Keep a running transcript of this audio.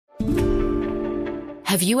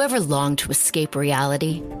Have you ever longed to escape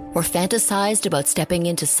reality or fantasized about stepping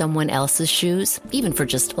into someone else's shoes, even for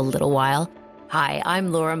just a little while? Hi,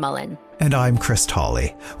 I'm Laura Mullen. And I'm Chris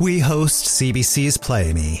Tolley. We host CBC's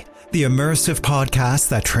Play Me, the immersive podcast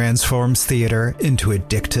that transforms theater into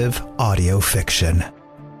addictive audio fiction.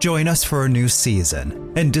 Join us for a new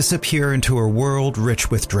season and disappear into a world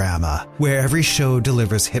rich with drama, where every show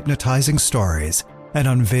delivers hypnotizing stories and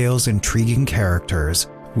unveils intriguing characters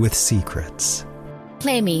with secrets.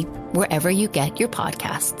 Play Me wherever you get your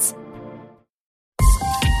podcasts.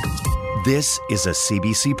 This is a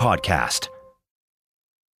CBC podcast.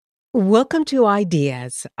 Welcome to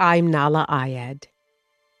Ideas. I'm Nala Ayed.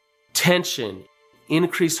 Tension,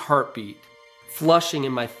 increased heartbeat, flushing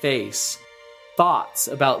in my face, thoughts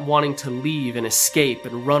about wanting to leave and escape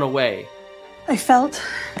and run away. I felt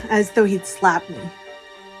as though he'd slapped me.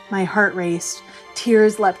 My heart raced,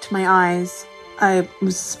 tears leapt to my eyes. I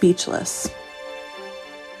was speechless.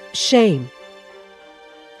 Shame.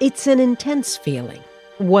 It's an intense feeling,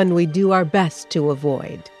 one we do our best to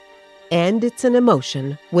avoid. And it's an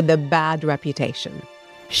emotion with a bad reputation.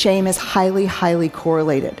 Shame is highly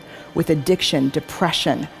correlated with addiction,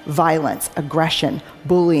 depression, violence, aggression,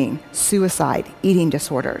 bullying, suicide, eating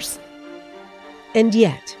disorders. And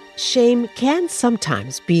yet, shame can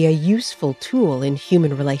sometimes be a useful tool in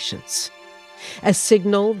human relations. A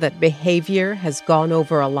signal that behavior has gone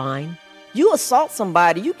over a line. You assault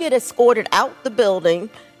somebody, you get escorted out the building,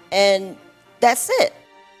 and that's it.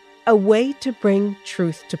 A way to bring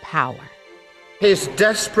truth to power. His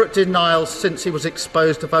desperate denials since he was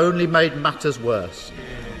exposed have only made matters worse.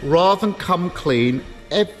 Rather than come clean,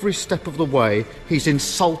 every step of the way, he's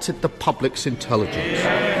insulted the public's intelligence.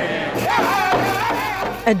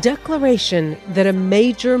 A declaration that a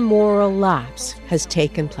major moral lapse has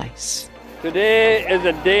taken place. Today is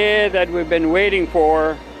a day that we've been waiting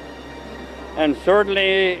for, and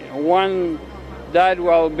certainly one that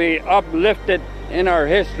will be uplifted in our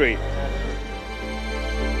history.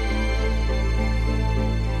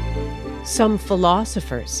 Some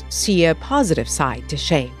philosophers see a positive side to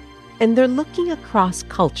shame, and they're looking across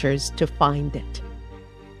cultures to find it.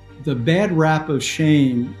 The bad rap of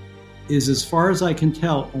shame is, as far as I can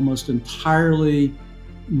tell, almost entirely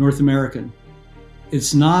North American.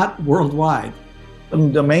 It's not worldwide.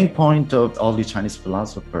 The main point of all the Chinese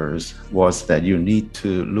philosophers was that you need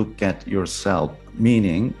to look at yourself,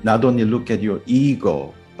 meaning not only look at your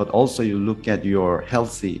ego, but also you look at your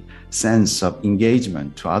healthy sense of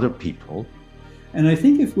engagement to other people. And I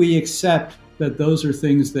think if we accept that those are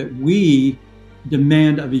things that we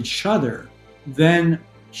demand of each other, then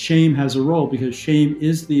shame has a role, because shame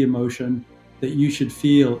is the emotion that you should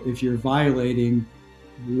feel if you're violating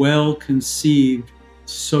well-conceived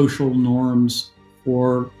social norms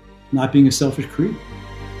or not being a selfish creep.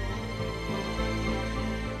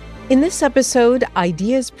 In this episode,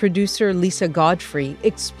 Ideas producer Lisa Godfrey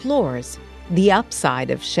explores the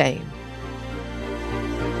upside of shame.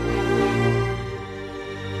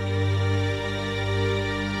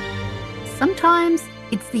 Sometimes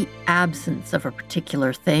it's the absence of a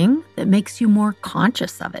particular thing that makes you more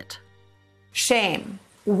conscious of it. Shame.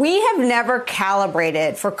 We have never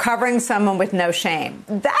calibrated for covering someone with no shame.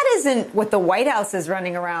 That isn't what the White House is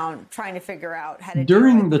running around trying to figure out how to do.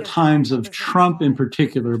 During the times of Trump in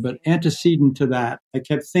particular, but antecedent to that, I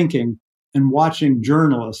kept thinking and watching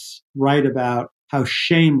journalists write about how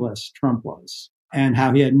shameless Trump was and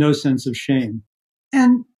how he had no sense of shame.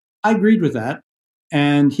 And I agreed with that.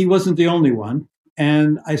 And he wasn't the only one.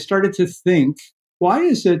 And I started to think, why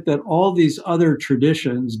is it that all these other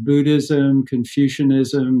traditions, Buddhism,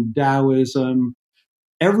 Confucianism, Taoism,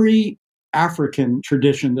 every African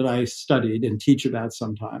tradition that I studied and teach about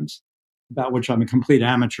sometimes, about which I'm a complete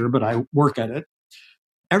amateur, but I work at it,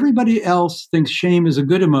 everybody else thinks shame is a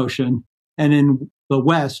good emotion. And in the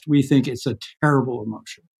West, we think it's a terrible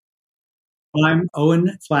emotion. I'm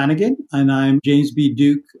Owen Flanagan, and I'm James B.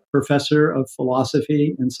 Duke Professor of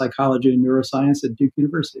Philosophy and Psychology and Neuroscience at Duke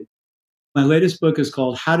University. My latest book is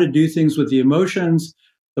called How to Do Things with the Emotions,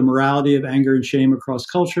 The Morality of Anger and Shame Across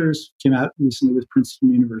Cultures. Came out recently with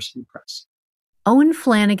Princeton University Press. Owen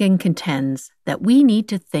Flanagan contends that we need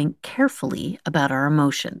to think carefully about our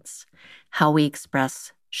emotions, how we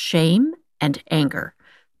express shame and anger,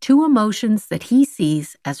 two emotions that he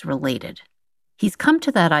sees as related. He's come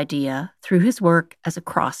to that idea through his work as a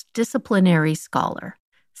cross-disciplinary scholar,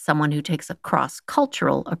 someone who takes a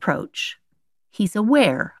cross-cultural approach. He's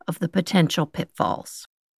aware of the potential pitfalls.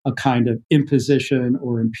 A kind of imposition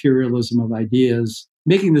or imperialism of ideas,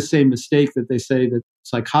 making the same mistake that they say that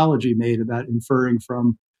psychology made about inferring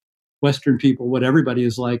from Western people what everybody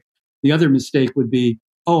is like. The other mistake would be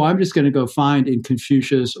oh, I'm just going to go find in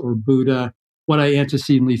Confucius or Buddha what I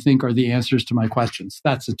antecedently think are the answers to my questions.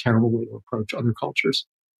 That's a terrible way to approach other cultures.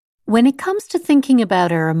 When it comes to thinking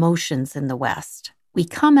about our emotions in the West, we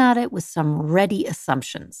come at it with some ready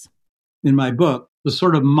assumptions. In my book, the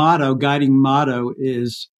sort of guiding motto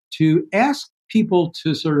is to ask people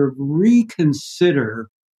to sort of reconsider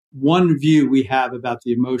one view we have about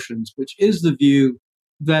the emotions, which is the view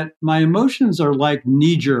that my emotions are like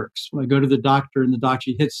knee jerks. When I go to the doctor and the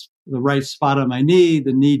doctor hits the right spot on my knee,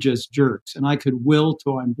 the knee just jerks. And I could will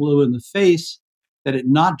till I'm blue in the face that it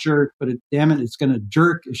not jerk, but damn it, it's going to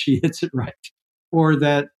jerk if she hits it right. Or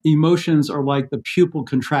that emotions are like the pupil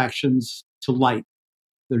contractions to light.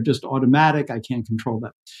 They're just automatic. I can't control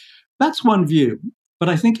that. That's one view, but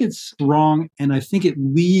I think it's wrong. And I think it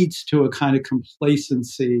leads to a kind of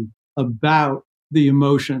complacency about the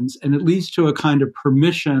emotions, and it leads to a kind of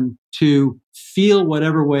permission to feel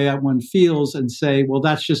whatever way one feels and say, well,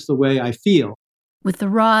 that's just the way I feel. With the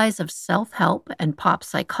rise of self-help and pop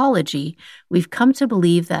psychology, we've come to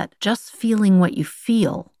believe that just feeling what you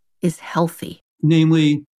feel is healthy.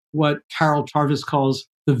 Namely, what Carol Tarvis calls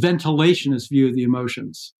the ventilationist view of the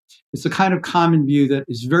emotions. It's a kind of common view that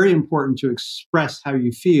is very important to express how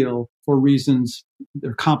you feel for reasons,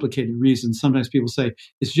 they're complicated reasons. Sometimes people say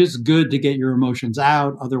it's just good to get your emotions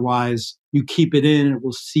out. Otherwise, you keep it in and it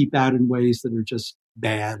will seep out in ways that are just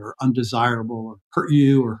bad or undesirable or hurt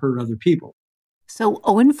you or hurt other people. So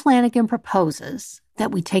Owen Flanagan proposes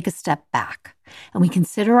that we take a step back and we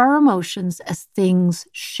consider our emotions as things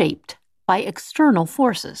shaped by external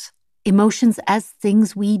forces, emotions as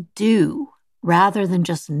things we do, rather than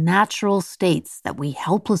just natural states that we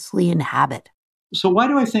helplessly inhabit. So why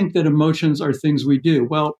do I think that emotions are things we do?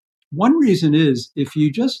 Well, one reason is if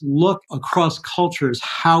you just look across cultures,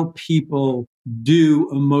 how people do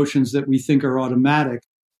emotions that we think are automatic,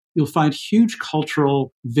 you'll find huge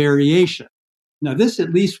cultural variation. Now, this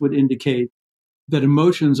at least would indicate that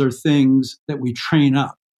emotions are things that we train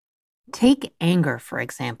up. Take anger, for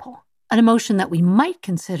example, an emotion that we might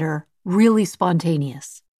consider really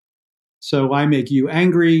spontaneous. So I make you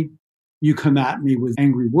angry, you come at me with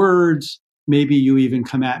angry words, maybe you even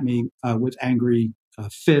come at me with angry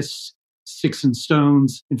fists, sticks and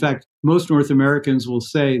stones. In fact, most North Americans will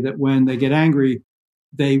say that when they get angry,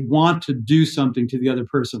 they want to do something to the other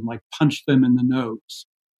person, like punch them in the nose.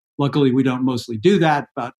 Luckily, we don't mostly do that,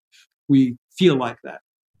 but we feel like that.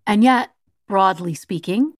 And yet, broadly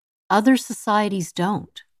speaking, other societies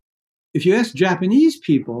don't. If you ask Japanese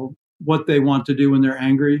people what they want to do when they're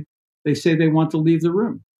angry, they say they want to leave the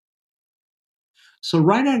room. So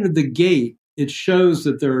right out of the gate, it shows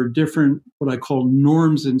that there are different, what I call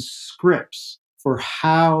norms and scripts for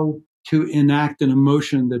how to enact an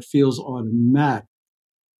emotion that feels automatic.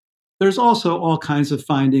 There's also all kinds of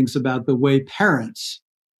findings about the way parents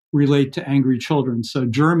relate to angry children. So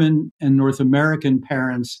German and North American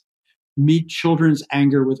parents meet children's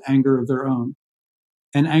anger with anger of their own.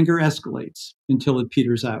 And anger escalates until it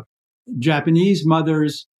peters out. Japanese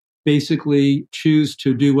mothers basically choose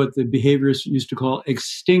to do what the behaviorists used to call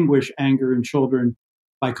extinguish anger in children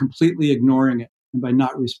by completely ignoring it and by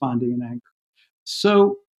not responding in anger.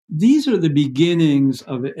 So these are the beginnings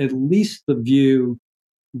of at least the view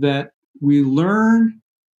that we learn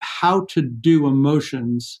how to do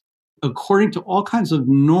emotions according to all kinds of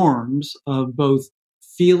norms of both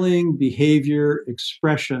feeling, behavior,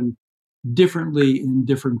 expression differently in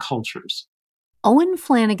different cultures. Owen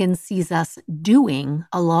Flanagan sees us doing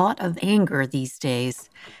a lot of anger these days,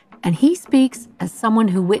 and he speaks as someone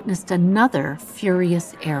who witnessed another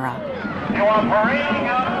furious era. You are parading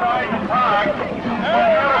outside the park.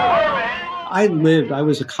 I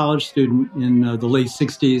was a college student in the late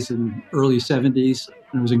 60s and early 70s,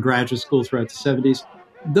 and I was in graduate school throughout the 70s.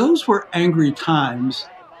 Those were angry times,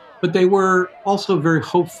 but they were also very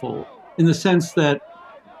hopeful in the sense that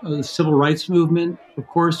the civil rights movement, of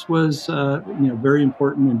course, was very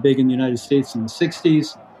important and big in the United States in the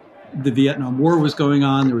 60s. The Vietnam War was going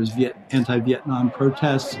on. There was anti-Vietnam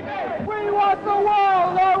protests. We want the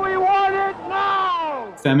world and we want it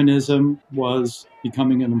now! Feminism was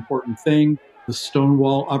becoming an important thing. The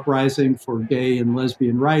Stonewall uprising for gay and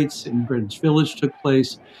lesbian rights in Greenwich Village took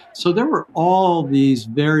place. So there were all these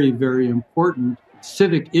very, very important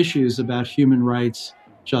civic issues about human rights,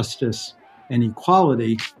 justice, and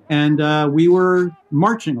equality. And we were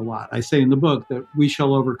marching a lot. I say in the book that We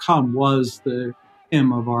Shall Overcome was the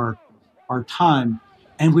hymn of our time.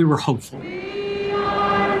 And we were hopeful.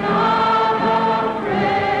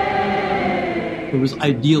 There was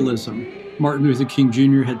idealism. Martin Luther King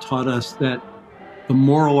Jr. had taught us that the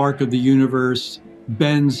moral arc of the universe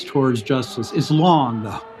bends towards justice. It's long,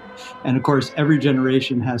 though. And of course, every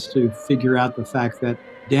generation has to figure out the fact that,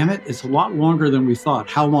 damn it, it's a lot longer than we thought.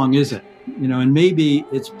 How long is it? And maybe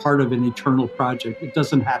it's part of an eternal project. It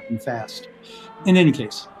doesn't happen fast. In any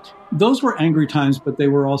case, those were angry times, but they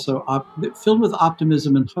were also filled with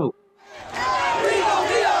optimism and hope.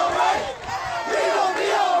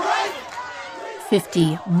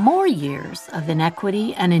 50 more years of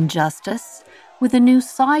inequity and injustice, with a new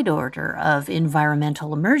side order of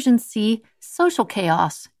environmental emergency, social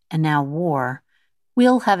chaos, and now war,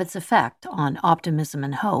 will have its effect on optimism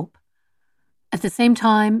and hope. At the same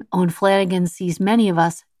time, Owen Flanagan sees many of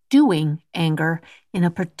us doing anger in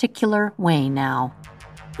a particular way now.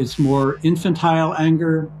 It's more infantile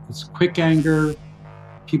anger, it's quick anger.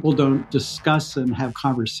 People don't discuss and have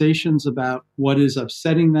conversations about what is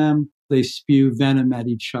upsetting them. They spew venom at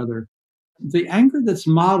each other. The anger that's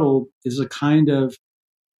modeled is a kind of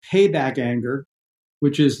payback anger,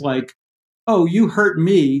 which is like, oh, you hurt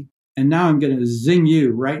me, and now I'm going to zing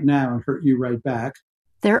you right now and hurt you right back.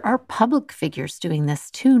 There are public figures doing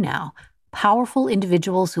this too now. Powerful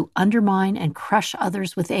individuals who undermine and crush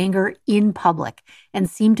others with anger in public and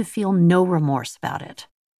seem to feel no remorse about it.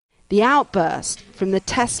 The outburst from the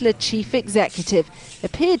Tesla chief executive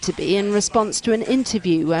appeared to be in response to an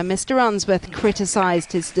interview where Mr. Unsworth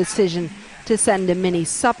criticised his decision to send a mini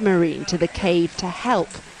submarine to the cave to help.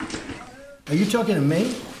 Are you talking to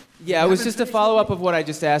me? Yeah, it was just a follow-up of what I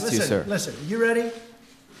just asked you, sir. Listen, you ready?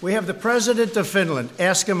 We have the president of Finland.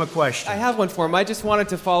 Ask him a question. I have one for him. I just wanted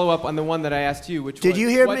to follow up on the one that I asked you, which was, did you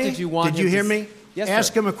hear what me? Did you want Did you hear me? Yes,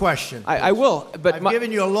 ask sir. him a question. I will, but I've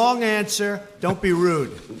given you a long answer. Don't be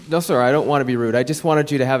rude. No, sir, I don't want to be rude. I just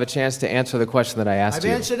wanted you to have a chance to answer the question that I asked you.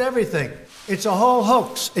 I've answered everything. It's a whole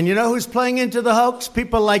hoax. And you know who's playing into the hoax?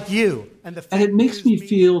 People like you. And it makes me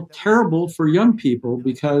feel terrible for young people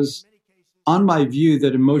because on my view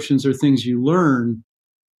that emotions are things you learn,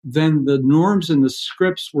 then the norms and the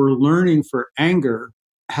scripts we're learning for anger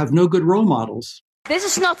have no good role models. This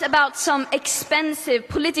is not about some expensive,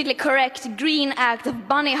 politically correct green act of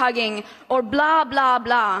bunny hugging or blah, blah,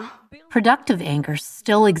 blah. Productive anger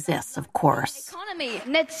still exists, of course. Economy,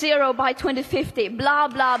 net zero by 2050, blah,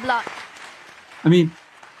 blah, blah. I mean,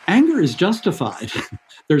 anger is justified.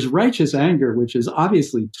 There's righteous anger, which is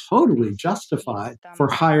obviously totally justified for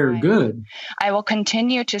higher good. I will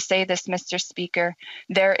continue to say this, Mr. Speaker.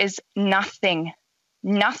 There is nothing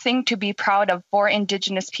to be proud of for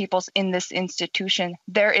Indigenous peoples in this institution.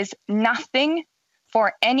 There is nothing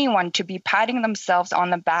for anyone to be patting themselves on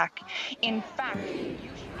the back. In fact,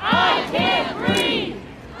 I can't breathe!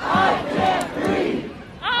 I can't breathe!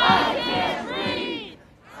 I can't breathe!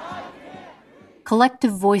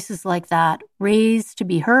 Collective voices like that raised to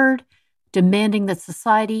be heard, demanding that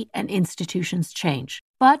society and institutions change.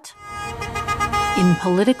 But in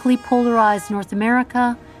politically polarized North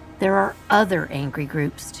America, there are other angry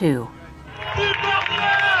groups, too,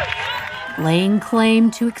 laying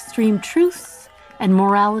claim to extreme truths and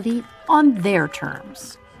morality on their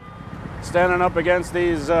terms. Standing up against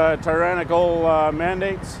these tyrannical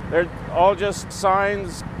mandates, they're all just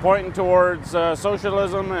signs pointing towards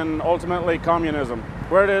socialism and ultimately communism.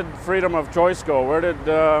 Where did freedom of choice go? Where did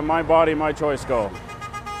my body, my choice go?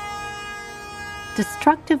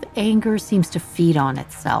 Destructive anger seems to feed on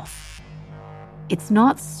itself. It's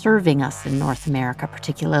not serving us in North America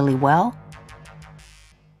particularly well.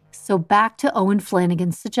 So back to Owen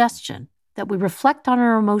Flanagan's suggestion that we reflect on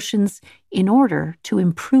our emotions in order to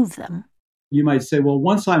improve them. You might say, well,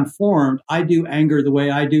 once I'm formed, I do anger the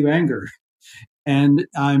way I do anger. And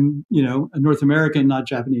I'm, a North American, not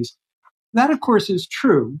Japanese. That, of course, is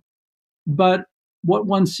true. But what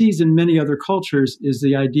one sees in many other cultures is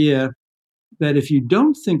the idea that if you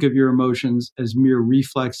don't think of your emotions as mere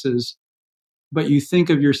reflexes, but you think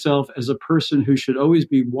of yourself as a person who should always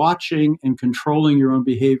be watching and controlling your own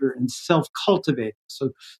behavior and self-cultivating.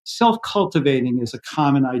 So self-cultivating is a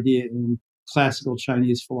common idea in classical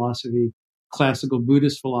Chinese philosophy, classical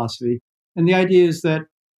Buddhist philosophy. And the idea is that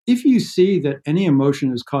if you see that any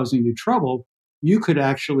emotion is causing you trouble, you could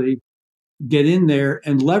actually get in there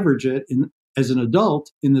and leverage it as an adult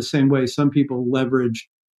in the same way some people leverage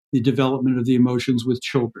the development of the emotions with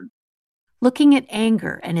children. Looking at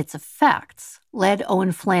anger and its effects led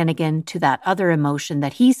Owen Flanagan to that other emotion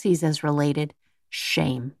that he sees as related,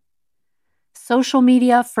 shame. Social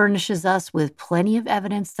media furnishes us with plenty of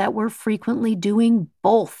evidence that we're frequently doing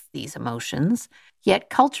both these emotions, yet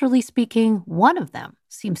culturally speaking, one of them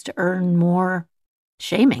seems to earn more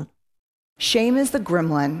shaming. Shame is the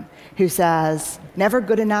gremlin who says, never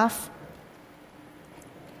good enough.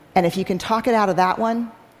 And if you can talk it out of that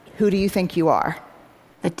one, who do you think you are?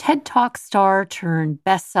 The TED Talk star turned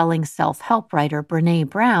best-selling self-help writer Brené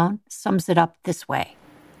Brown sums it up this way.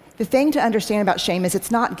 The thing to understand about shame is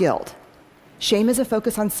it's not guilt. Shame is a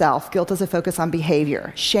focus on self. Guilt is a focus on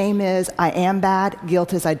behavior. Shame is I am bad.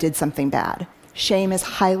 Guilt is I did something bad. Shame is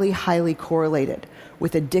highly, highly correlated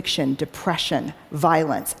with addiction, depression,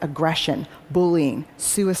 violence, aggression, bullying,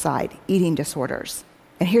 suicide, eating disorders.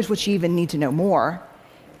 And here's what you even need to know more.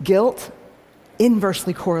 Guilt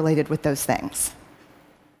inversely correlated with those things.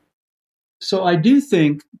 So I do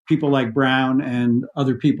think people like Brown and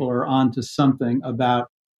other people are onto something about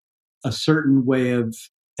a certain way of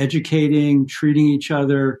educating, treating each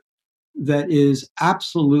other that is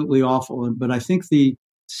absolutely awful. But I think the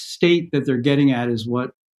state that they're getting at is what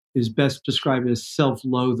is best described as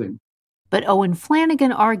self-loathing. But Owen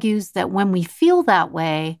Flanagan argues that when we feel that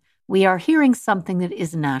way, we are hearing something that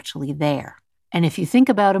isn't actually there. And if you think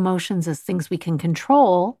about emotions as things we can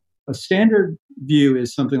control, a standard view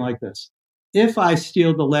is something like this. If I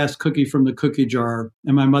steal the last cookie from the cookie jar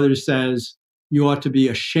and my mother says, you ought to be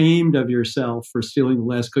ashamed of yourself for stealing the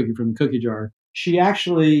last cookie from the cookie jar, she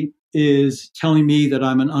actually is telling me that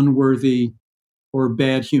I'm an unworthy or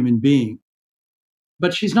bad human being.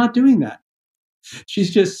 But she's not doing that.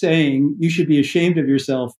 She's just saying you should be ashamed of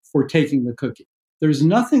yourself for taking the cookie. There's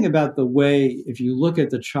nothing about the way, if you look at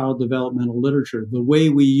the child developmental literature, the way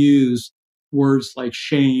we use words like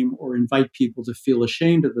shame or invite people to feel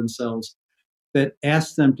ashamed of themselves that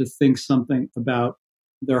asks them to think something about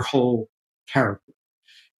their whole character.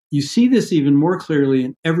 You see this even more clearly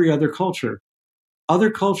in every other culture. Other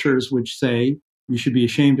cultures which say you should be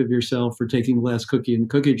ashamed of yourself for taking the last cookie in the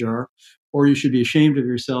cookie jar, or you should be ashamed of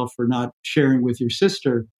yourself for not sharing with your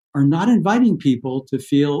sister, are not inviting people to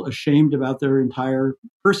feel ashamed about their entire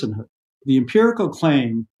personhood. The empirical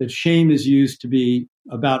claim that shame is used to be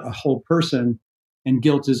about a whole person and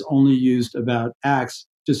guilt is only used about acts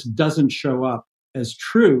just doesn't show up as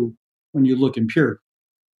true when you look empirically.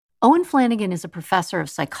 Owen Flanagan is a professor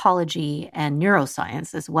of psychology and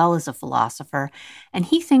neuroscience, as well as a philosopher, and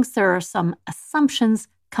he thinks there are some assumptions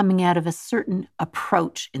coming out of a certain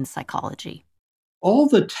approach in psychology. All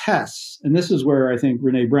the tests, and this is where I think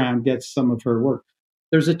Brené Brown gets some of her work.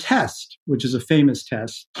 There's a test, which is a famous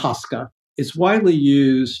test, TOSCA. It's widely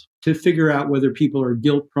used to figure out whether people are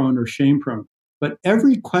guilt-prone or shame-prone. But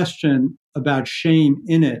every question about shame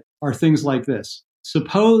in it are things like this.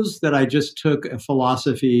 Suppose that I just took a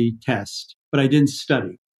philosophy test, but I didn't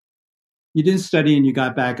study. You didn't study and you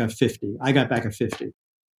got back a 50. I got back a 50.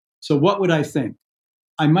 So what would I think?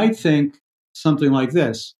 I might think something like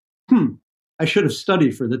this. I should have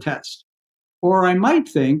studied for the test. Or I might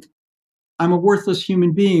think I'm a worthless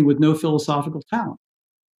human being with no philosophical talent.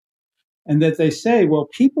 And that they say, well,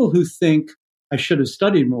 people who think I should have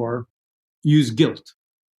studied more use guilt.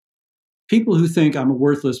 People who think I'm a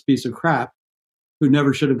worthless piece of crap who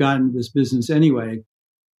never should have gotten into this business anyway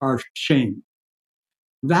are shamed.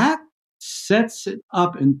 That sets it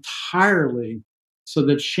up entirely so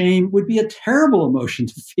that shame would be a terrible emotion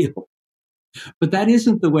to feel. But that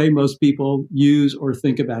isn't the way most people use or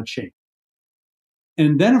think about shame.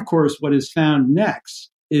 And then, of course, what is found next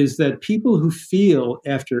is that people who feel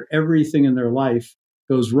after everything in their life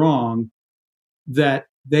goes wrong, that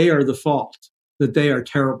they are the fault, that they are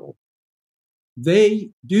terrible.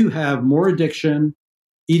 They do have more addiction,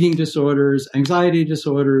 eating disorders, anxiety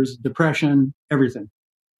disorders, depression, everything.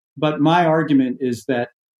 But my argument is that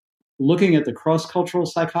looking at the cross-cultural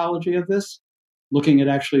psychology of this, looking at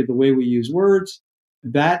actually the way we use words,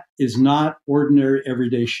 that is not ordinary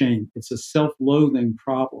everyday shame. It's a self-loathing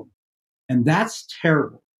problem. And that's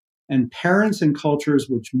terrible. And parents and cultures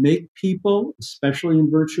which make people, especially in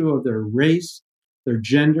virtue of their race, their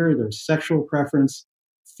gender, their sexual preference,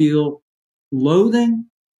 feel loathing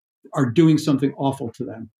are doing something awful to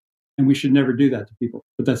them. And we should never do that to people.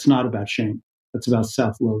 But that's not about shame. That's about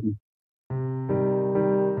self-loathing.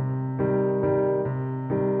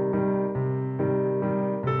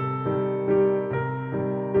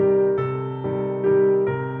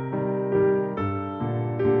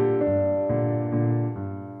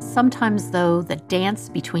 Sometimes, though, the dance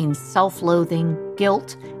between self-loathing,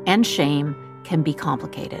 guilt, and shame can be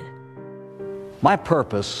complicated. My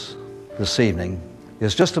purpose this evening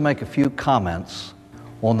is just to make a few comments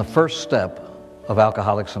on the first step of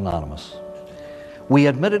Alcoholics Anonymous. We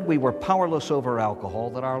admitted we were powerless over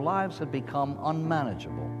alcohol, that our lives had become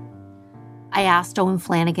unmanageable. I asked Owen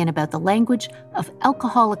Flanagan about the language of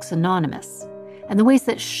Alcoholics Anonymous and the ways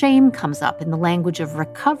that shame comes up in the language of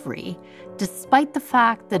recovery, despite the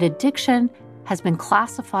fact that addiction has been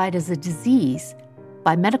classified as a disease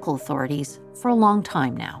by medical authorities for a long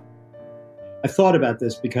time now. I thought about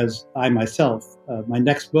this because I myself, my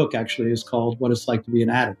next book actually is called What It's Like to Be an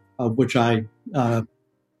Addict, of which I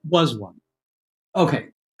was one. Okay,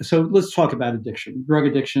 so let's talk about addiction, drug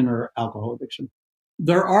addiction or alcohol addiction.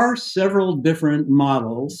 There are several different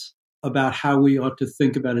models about how we ought to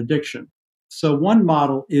think about addiction. So one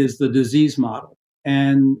model is the disease model.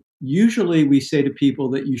 And usually we say to people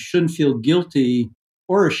that you shouldn't feel guilty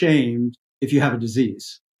or ashamed if you have a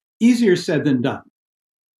disease. Easier said than done.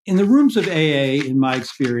 In the rooms of AA, in my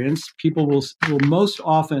experience, people will most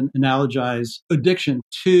often analogize addiction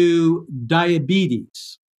to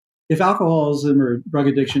diabetes. If alcoholism or drug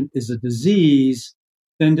addiction is a disease,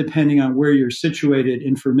 then depending on where you're situated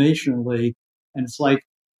informationally, and it's like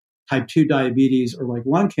type 2 diabetes or like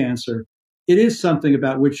lung cancer, it is something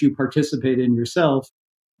about which you participate in yourself.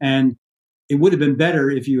 And it would have been better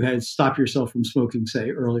if you had stopped yourself from smoking, say,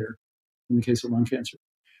 earlier, in the case of lung cancer.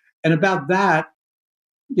 And about that,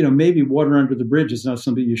 maybe water under the bridge is not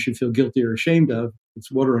something you should feel guilty or ashamed of.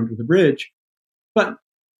 It's water under the bridge. But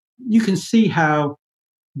you can see how,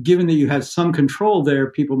 given that you had some control there,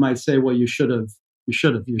 people might say, well, you should have,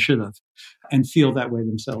 and feel that way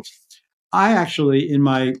themselves. I actually, in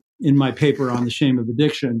my paper on the shame of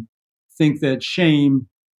addiction, think that shame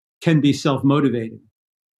can be self-motivating.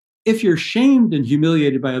 If you're shamed and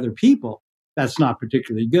humiliated by other people, that's not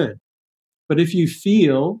particularly good. But if you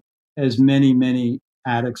feel, as many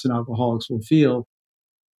addicts and alcoholics will feel,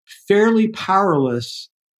 fairly powerless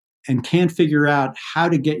and can't figure out how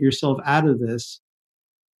to get yourself out of this,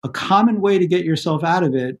 a common way to get yourself out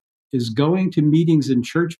of it is going to meetings in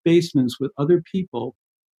church basements with other people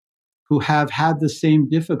who have had the same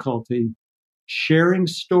difficulty, sharing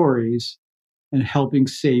stories and helping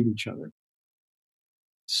save each other.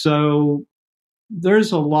 So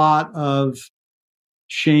there's a lot of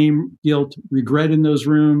shame, guilt, regret in those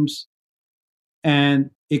rooms, and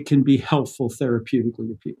it can be helpful therapeutically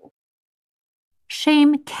to people.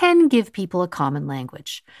 Shame can give people a common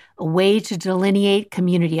language, a way to delineate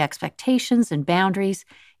community expectations and boundaries.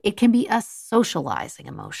 It can be a socializing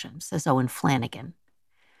emotion, says Owen Flanagan.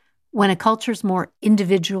 When a culture's more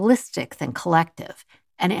individualistic than collective,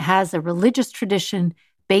 and it has a religious tradition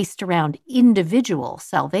based around individual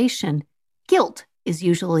salvation, guilt is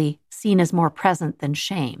usually seen as more present than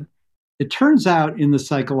shame. It turns out in the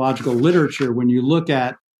psychological literature, when you look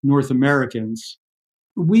at North Americans,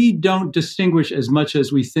 we don't distinguish as much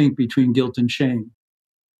as we think between guilt and shame.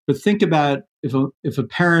 But think about if a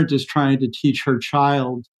parent is trying to teach her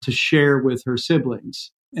child to share with her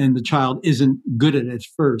siblings, and the child isn't good at it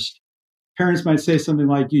first. Parents might say something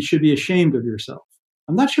like, you should be ashamed of yourself.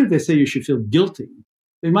 I'm not sure if they say you should feel guilty.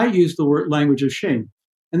 They might use the word language of shame.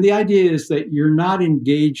 And the idea is that you're not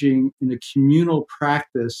engaging in a communal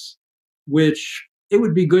practice, which it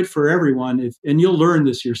would be good for everyone, and you'll learn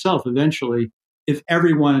this yourself eventually, if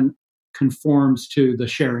everyone conforms to the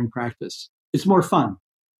sharing practice. It's more fun.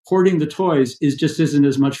 Hoarding the toys isn't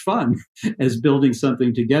as much fun as building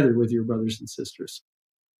something together with your brothers and sisters.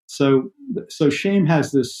 So shame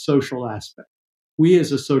has this social aspect. We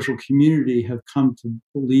as a social community have come to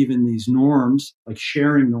believe in these norms, like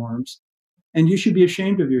sharing norms, and you should be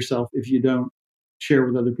ashamed of yourself if you don't share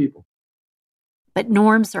with other people. But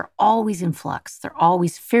norms are always in flux. They're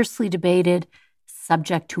always fiercely debated,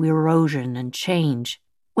 subject to erosion and change.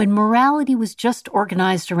 When morality was just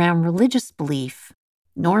organized around religious belief,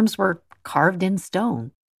 norms were carved in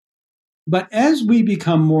stone. But as we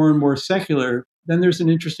become more and more secular, then there's an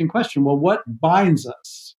interesting question. Well, what binds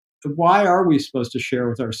us? Why are we supposed to share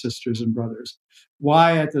with our sisters and brothers?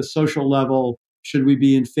 Why at the social level should we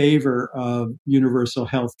be in favor of universal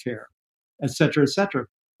health care, et cetera, et cetera?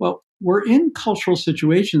 Well, we're in cultural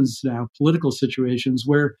situations now, political situations,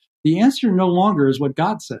 where the answer no longer is what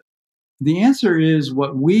God said. The answer is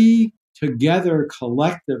what we together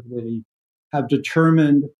collectively have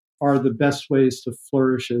determined are the best ways to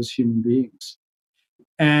flourish as human beings.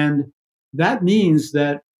 And that means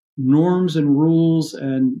that norms and rules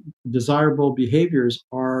and desirable behaviors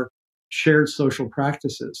are shared social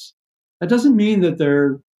practices. That doesn't mean that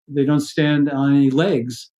they don't stand on any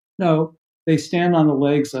legs. No, they stand on the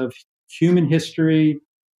legs of human history,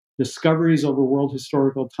 discoveries over world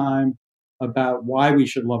historical time about why we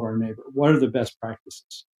should love our neighbor. What are the best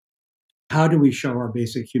practices? How do we show our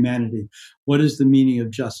basic humanity? What is the meaning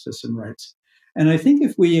of justice and rights? And I think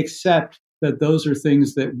if we accept that those are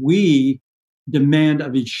things that we demand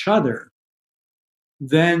of each other,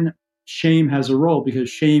 then shame has a role, because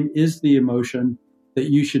shame is the emotion that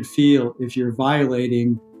you should feel if you're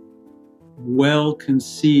violating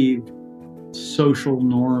well-conceived social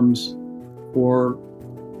norms or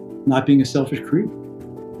not being a selfish creep.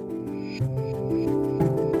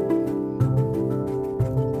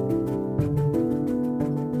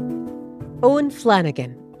 Owen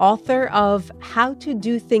Flanagan, author of How to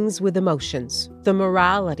Do Things with Emotions, The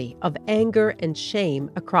Morality of Anger and Shame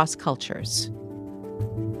Across Cultures.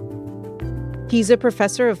 He's a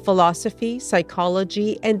professor of philosophy,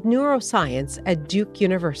 psychology, and neuroscience at Duke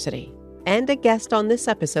University, and a guest on this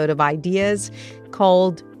episode of Ideas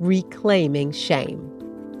called Reclaiming Shame.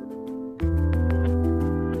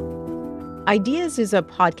 Ideas is a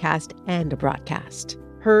podcast and a broadcast,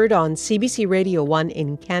 heard on CBC Radio 1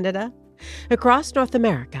 in Canada, across North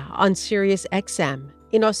America on Sirius XM,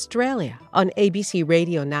 in Australia on ABC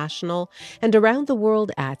Radio National, and around the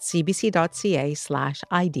world at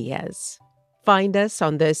cbc.ca/ideas. Find us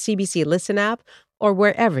on the CBC Listen app or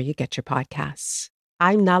wherever you get your podcasts.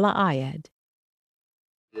 I'm Nala Ayed.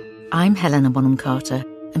 I'm Helena Bonham Carter,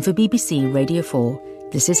 and for BBC Radio 4,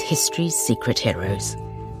 this is History's Secret Heroes,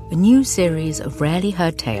 a new series of rarely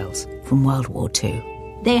heard tales from World War II.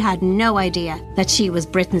 They had no idea that she was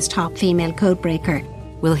Britain's top female codebreaker.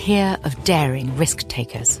 We'll hear of daring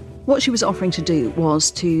risk-takers. What she was offering to do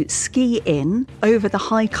was to ski in over the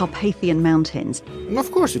high Carpathian mountains.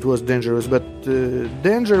 Of course it was dangerous, but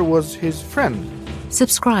danger was his friend.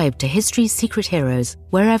 Subscribe to History's Secret Heroes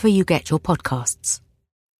wherever you get your podcasts.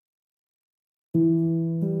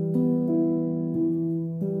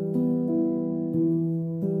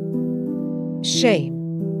 Shame.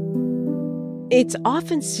 It's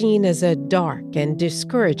often seen as a dark and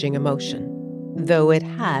discouraging emotion, though it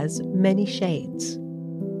has many shades.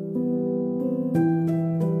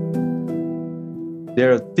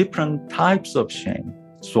 There are different types of shame: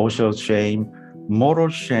 social shame, moral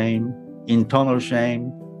shame, internal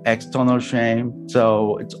shame, external shame.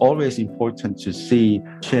 So it's always important to see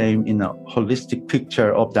shame in a holistic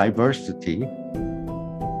picture of diversity.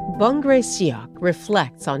 Bongrae Seok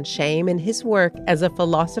reflects on shame in his work as a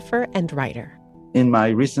philosopher and writer. In my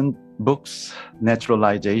recent books,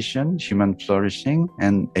 Naturalization, Human Flourishing,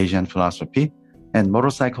 and Asian Philosophy, and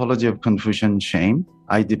Moral Psychology of Confucian Shame,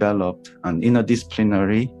 I developed an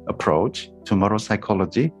interdisciplinary approach to moral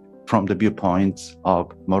psychology from the viewpoints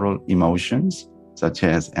of moral emotions, such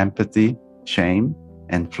as empathy, shame,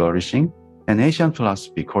 and flourishing, and Asian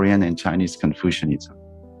philosophy, Korean and Chinese Confucianism.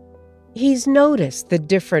 He's noticed the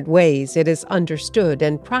different ways it is understood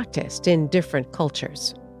and practiced in different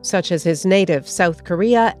cultures, such as his native South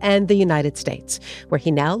Korea and the United States, where he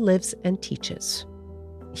now lives and teaches.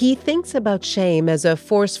 He thinks about shame as a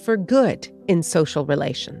force for good in social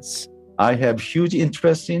relations. I have huge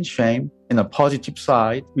interest in shame. In a positive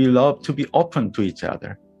side, we love to be open to each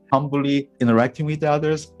other, humbly interacting with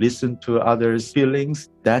others, listen to others' feelings.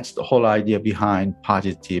 That's the whole idea behind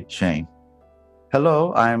positive shame.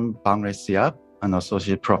 Hello, I'm Bongrae Seok, an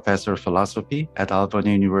associate professor of philosophy at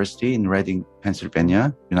Albany University in Reading,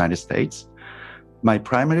 Pennsylvania, United States. My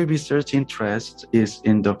primary research interest is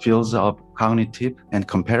in the fields of cognitive and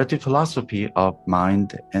comparative philosophy of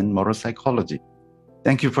mind and moral psychology.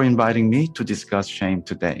 Thank you for inviting me to discuss shame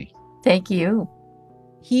today. Thank you.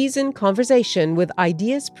 He's in conversation with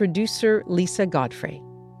Ideas producer Lisa Godfrey.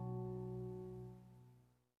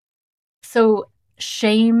 So,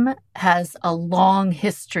 shame has a long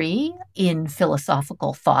history in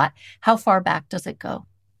philosophical thought. How far back does it go?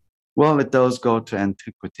 Well, it does go to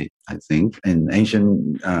antiquity, I think. In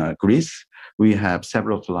ancient Greece, we have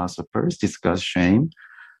several philosophers discuss shame.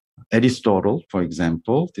 Aristotle, for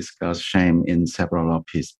example, discussed shame in several of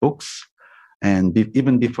his books. And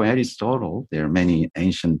even before Aristotle, there are many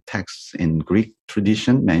ancient texts in Greek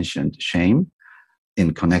tradition mentioned shame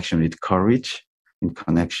in connection with courage, in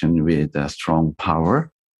connection with strong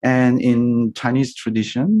power. And in Chinese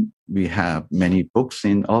tradition, we have many books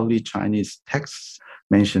in early Chinese texts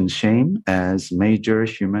mention shame as major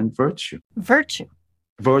human virtue. Virtue,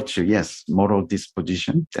 yes. Moral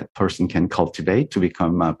disposition that person can cultivate to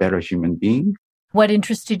become a better human being. What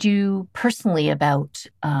interested you personally about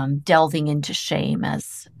delving into shame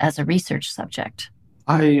as a research subject?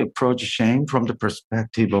 I approach shame from the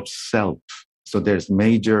perspective of self. So there's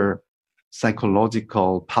major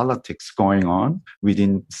psychological politics going on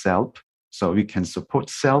within self. So we can support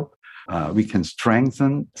self, we can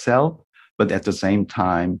strengthen self, but at the same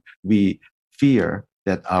time, we fear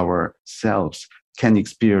that our selves can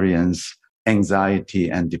experience anxiety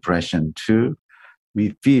and depression too.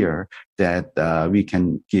 We fear that we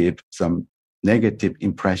can give some negative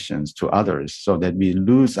impressions to others so that we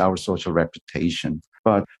lose our social reputation.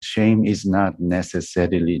 But shame is not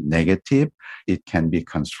necessarily negative. It can be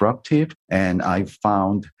constructive. And I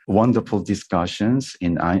found wonderful discussions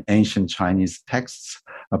in ancient Chinese texts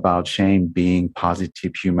about shame being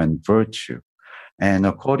positive human virtue. And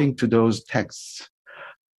according to those texts,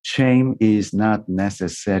 shame is not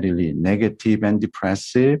necessarily negative and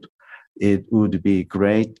depressive. it would be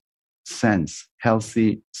great sense,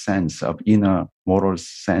 healthy sense of inner moral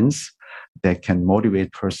sense that can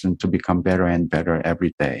motivate person to become better and better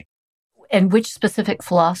every day. And which specific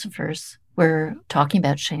philosophers were talking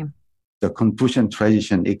about shame? The Confucian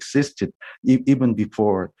tradition existed even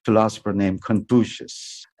before a philosopher named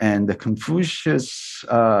Confucius. And the Confucius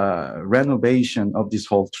renovation of this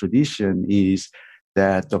whole tradition is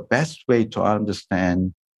that the best way to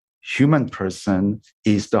understand human person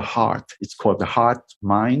is the heart. It's called the heart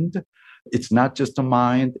mind. It's not just the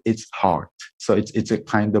mind, it's heart. So it's a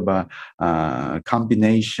kind of a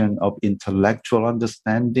combination of intellectual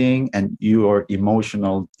understanding and your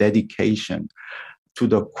emotional dedication to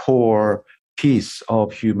the core piece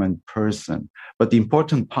of human person. But the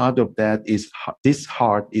important part of that is this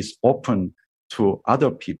heart is open to other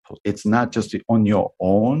people. It's not just on your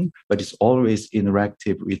own, but it's always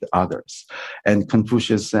interactive with others. And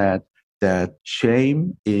Confucius said that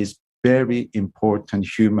shame is very important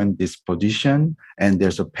human disposition. And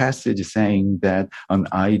there's a passage saying that an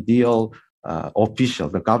ideal official,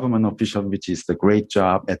 the government official, which is the great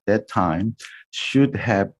job at that time, should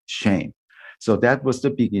have shame. So that was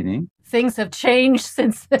the beginning. Things have changed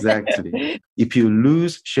since then. Exactly. If you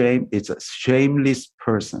lose shame, it's a shameless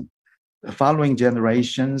person. The following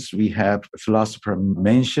generations, we have philosopher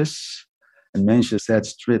Mencius, and Mencius said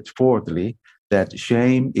straightforwardly that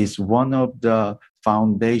shame is one of the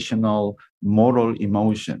foundational moral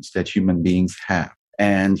emotions that human beings have.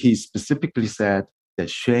 And he specifically said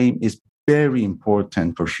that shame is very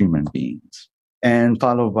important for human beings. And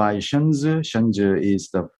followed by Shenzhi. Shenzhi is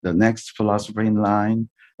the next philosopher in line.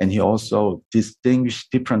 And he also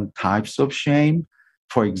distinguished different types of shame.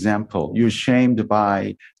 For example, you're shamed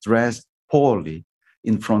by dressed poorly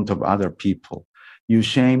in front of other people. You're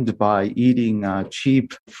shamed by eating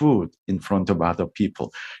cheap food in front of other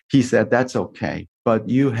people. He said that's okay, but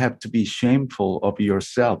you have to be shameful of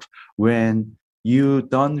yourself when you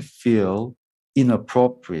don't feel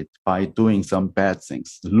inappropriate by doing some bad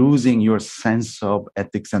things, losing your sense of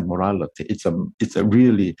ethics and morality. It's a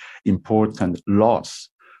really important loss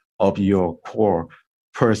of your core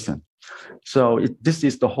person. So this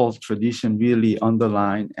is the whole tradition really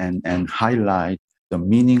underline and highlight the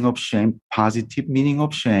meaning of shame, positive meaning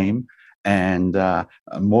of shame, and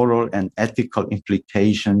moral and ethical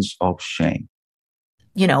implications of shame.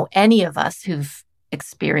 You know, any of us who've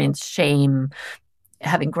experienced shame,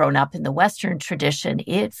 having grown up in the Western tradition,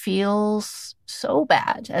 it feels so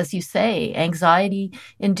bad, as you say,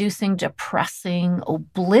 anxiety-inducing, depressing,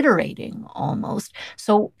 obliterating almost.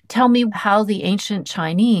 So tell me how the ancient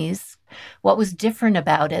Chinese, what was different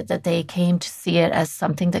about it that they came to see it as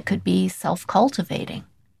something that could be self-cultivating?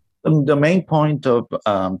 The main point of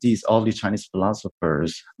these early Chinese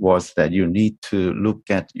philosophers was that you need to look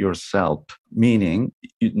at yourself, meaning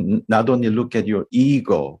you not only look at your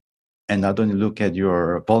ego, and not only look at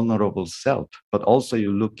your vulnerable self, but also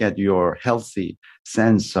you look at your healthy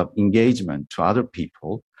sense of engagement to other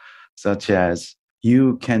people, such as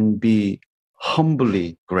you can be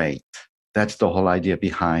humbly great. That's the whole idea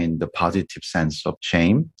behind the positive sense of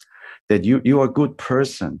shame, that you are a good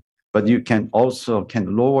person, but you can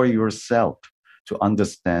lower yourself to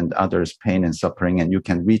understand others' pain and suffering, and you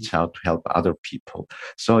can reach out to help other people.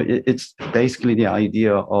 So it's basically the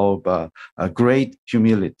idea of a great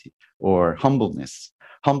humility or humbleness.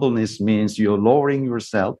 Humbleness means you're lowering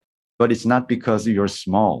yourself, but it's not because you're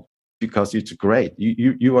small, because it's great.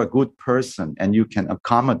 You are a good person and you can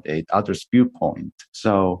accommodate others' viewpoint.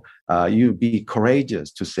 So you be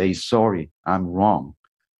courageous to say, sorry, I'm wrong.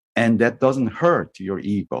 And that doesn't hurt your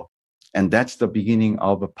ego. And that's the beginning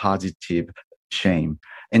of a positive shame.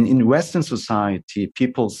 And in Western society,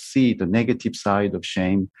 people see the negative side of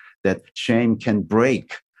shame, that shame can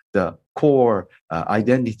break the core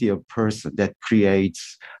identity of person that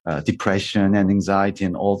creates depression and anxiety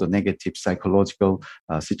and all the negative psychological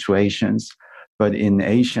situations. But in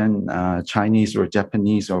Asian, Chinese or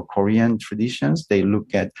Japanese or Korean traditions, they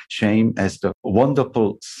look at shame as the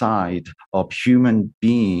wonderful side of human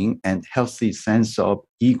being and healthy sense of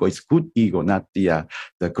ego. It's good ego, not the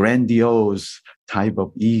grandiose type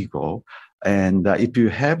of ego. And if you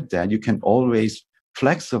have that, you can always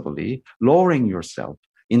flexibly lowering yourself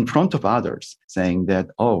in front of others, saying that,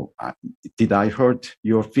 oh, did I hurt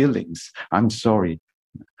your feelings? I'm sorry.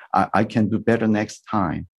 I can do better next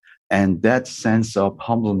time. And that sense of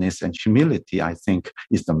humbleness and humility, I think,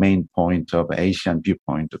 is the main point of Asian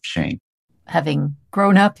viewpoint of shame. Having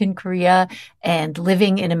grown up in Korea and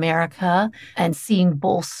living in America and seeing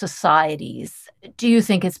both societies, do you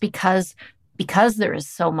think it's because there is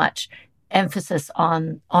so much emphasis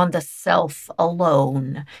on the self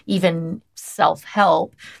alone. Even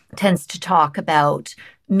self-help tends to talk about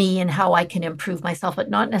me and how I can improve myself, but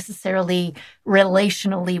not necessarily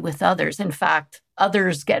relationally with others. In fact,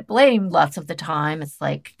 others get blamed lots of the time. It's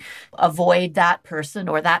like, avoid that person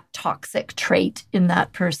or that toxic trait in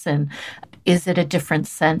that person. Is it a different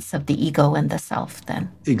sense of the ego and the self then?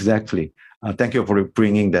 Exactly. Thank you for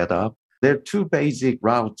bringing that up. There are two basic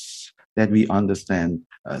routes that we understand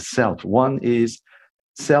self. One is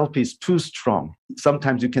self is too strong.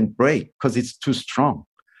 Sometimes you can break because it's too strong.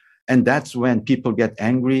 And that's when people get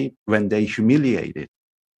angry, when they humiliate it.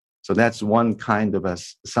 So that's one kind of a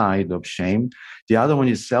side of shame. The other one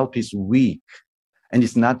is self is weak and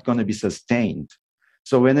it's not going to be sustained.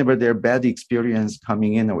 So whenever there are bad experiences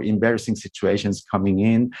coming in or embarrassing situations coming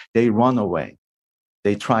in, they run away.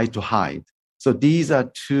 They try to hide. So these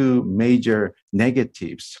are two major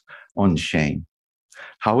negatives on shame.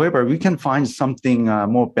 However, we can find something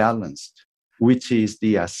more balanced, which is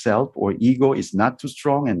the self or ego is not too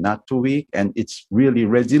strong and not too weak, and it's really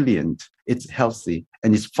resilient, it's healthy,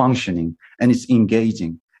 and it's functioning, and it's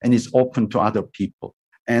engaging, and it's open to other people.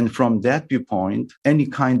 And from that viewpoint, any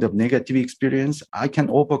kind of negative experience, I can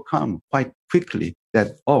overcome quite quickly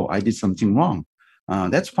that, oh, I did something wrong.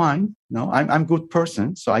 That's fine. No, I'm a good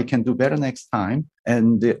person, so I can do better next time.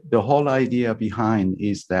 And the whole idea behind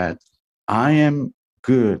is that I am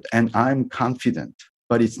good and I'm confident,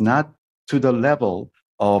 but it's not to the level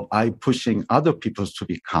of I pushing other people to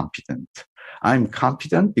be competent. I'm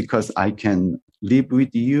competent because I can live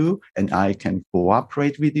with you and I can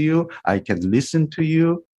cooperate with you. I can listen to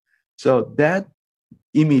you. So that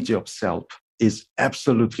image of self is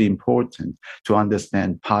absolutely important to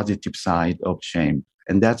understand positive side of shame.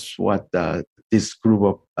 And that's what this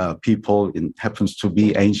group of people happens to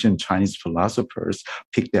be ancient Chinese philosophers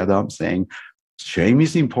picked that up, saying shame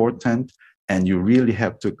is important and you really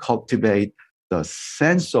have to cultivate the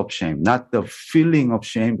sense of shame, not the feeling of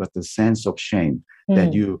shame, but the sense of shame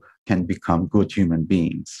that you can become good human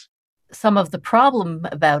beings. Some of the problem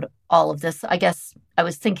about all of this, I guess I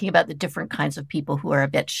was thinking about the different kinds of people who are a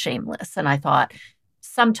bit shameless. And I thought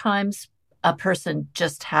sometimes a person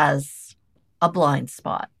just has a blind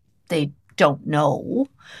spot. They don't know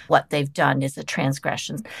what they've done is a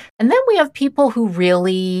transgression. And then we have people who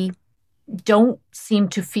really don't seem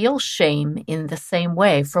to feel shame in the same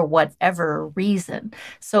way for whatever reason.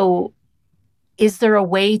 So is there a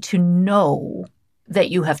way to know that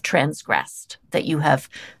you have transgressed, that you have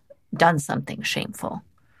done something shameful?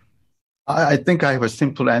 I think I have a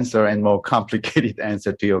simple answer and more complicated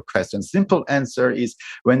answer to your question. Simple answer is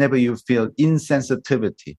whenever you feel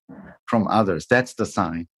insensitivity from others, that's the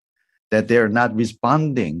sign that they're not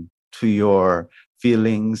responding to your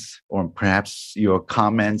feelings or perhaps your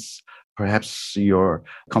comments, perhaps your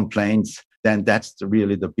complaints, then that's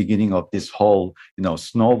really the beginning of this whole,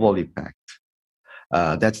 snowball effect.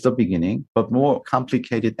 That's the beginning. But more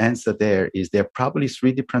complicated answer there is there are probably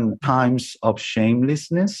three different types of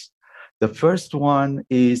shamelessness. The first one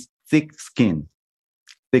is thick skin.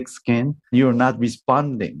 Thick skin, you're not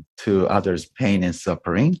responding to others' pain and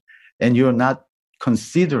suffering, and you're not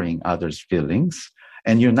considering others' feelings,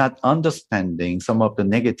 and you're not understanding some of the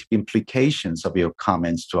negative implications of your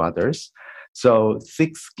comments to others. So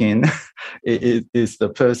thick skin is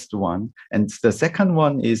the first one. And the second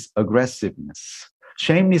one is aggressiveness.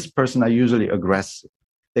 Shameless person are usually aggressive.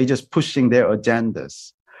 They're just pushing their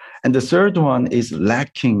agendas. And the third one is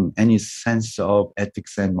lacking any sense of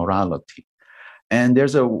ethics and morality. And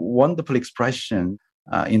there's a wonderful expression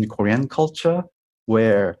in Korean culture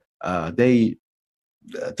where they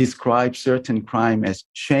describe certain crime as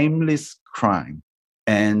shameless crime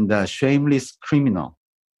and shameless criminal.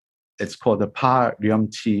 It's called the pa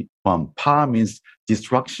ryumchi bum. Pa means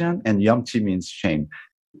destruction and yumchi means shame.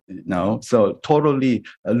 So totally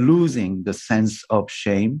losing the sense of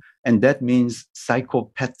shame. And that means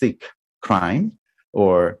psychopathic crime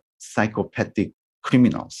or psychopathic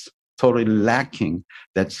criminals, totally lacking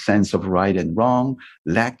that sense of right and wrong,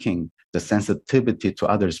 lacking the sensitivity to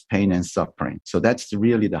others' pain and suffering. So that's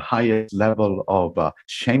really the highest level of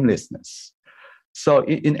shamelessness. So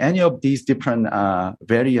in any of these different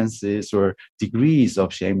variances or degrees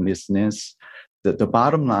of shamelessness, the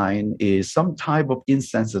bottom line is some type of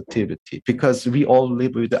insensitivity because we all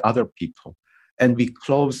live with other people and we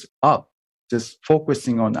close up just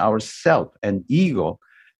focusing on ourselves and ego.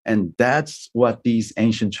 And that's what these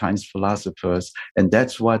ancient Chinese philosophers, and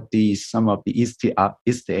that's what some of the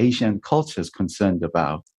East Asian cultures concerned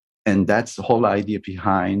about. And that's the whole idea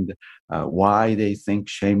behind why they think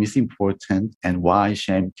shame is important and why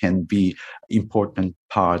shame can be important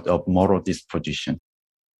part of moral disposition.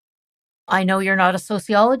 I know you're not a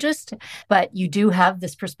sociologist, but you do have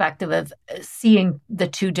this perspective of seeing the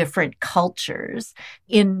two different cultures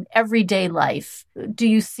in everyday life. Do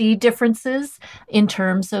you see differences in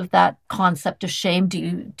terms of that concept of shame?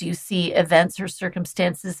 Do you see events or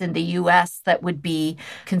circumstances in the US that would be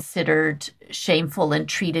considered shameful and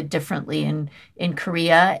treated differently in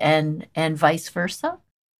Korea and vice versa?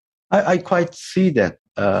 I quite see that,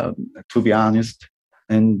 to be honest.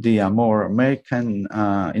 In the more American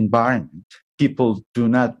environment, people do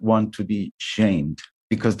not want to be shamed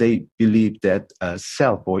because they believe that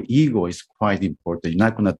self or ego is quite important. You're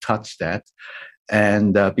not going to touch that.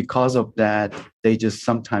 And because of that, they just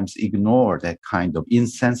sometimes ignore that kind of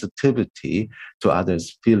insensitivity to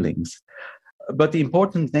others' feelings. But the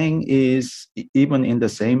important thing is, even in the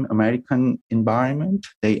same American environment,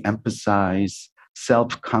 they emphasize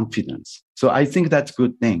self-confidence. So I think that's a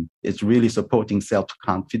good thing. It's really supporting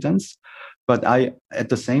self-confidence. But at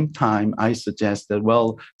the same time, I suggest that,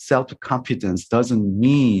 well, self-confidence doesn't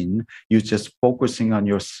mean you're just focusing on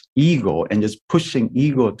your ego and just pushing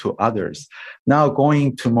ego to others. Now,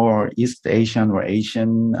 going to more East Asian or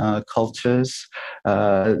Asian cultures,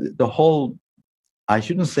 the whole, I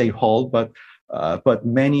shouldn't say whole, but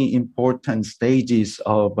many important stages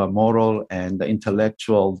of moral and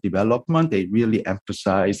intellectual development, they really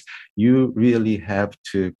emphasize you really have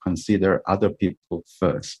to consider other people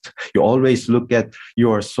first. You always look at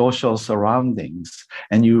your social surroundings,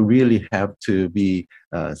 and you really have to be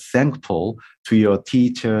thankful to your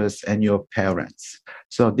teachers and your parents.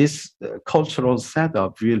 So this cultural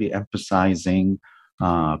setup really emphasizing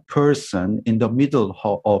person in the middle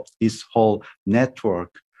of this whole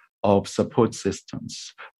network of support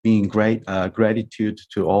systems, being gratitude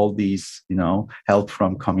to all these, help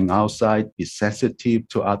from coming outside, be sensitive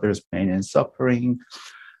to others' pain and suffering.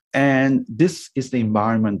 And this is the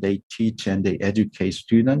environment they teach and they educate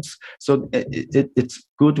students. So it's a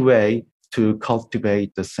good way to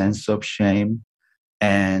cultivate the sense of shame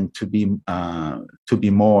and to be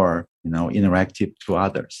more, interactive to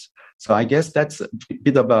others. So I guess that's a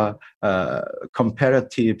bit of a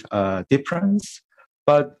comparative difference.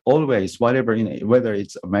 But always, whether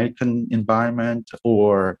it's American environment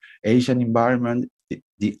or Asian environment,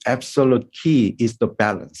 the absolute key is the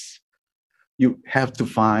balance. You have to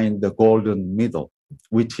find the golden middle,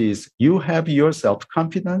 which is you have your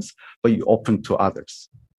self-confidence, but you're open to others.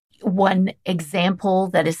 One example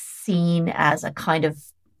that is seen as a kind of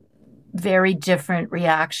very different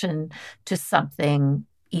reaction to something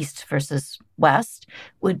East versus West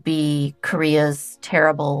would be Korea's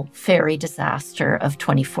terrible ferry disaster of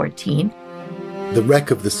 2014. The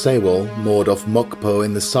wreck of the Sewol, moored off Mokpo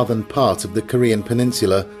in the southern part of the Korean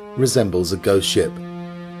peninsula, resembles a ghost ship.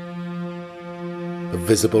 A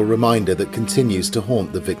visible reminder that continues to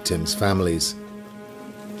haunt the victims' families.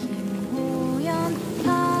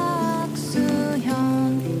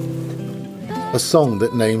 A song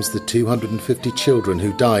that names the 250 children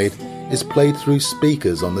who died is played through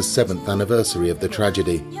speakers on the 7th anniversary of the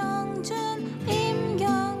tragedy.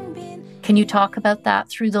 Can you talk about that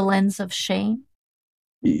through the lens of shame?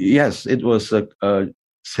 Yes, it was a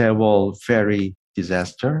Sewol ferry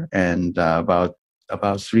disaster, and about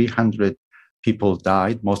 300 people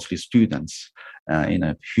died, mostly students, in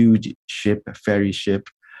a huge ship, a ferry ship.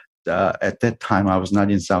 At that time, I was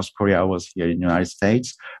not in South Korea, I was here in the United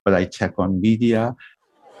States, but I checked on media.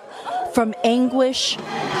 From anguish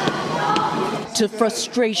to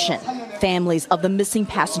frustration, families of the missing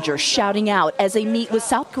passengers shouting out as they meet with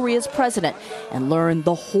South Korea's president and learn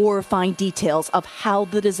the horrifying details of how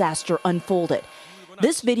the disaster unfolded.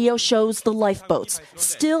 This video shows the lifeboats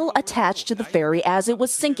still attached to the ferry as it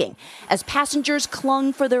was sinking, as passengers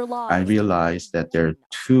clung for their lives. I realized that there are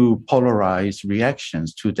two polarized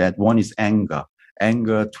reactions to that. One is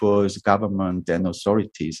anger towards government and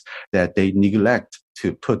authorities that they neglect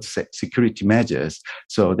to put security measures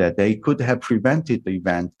so that they could have prevented the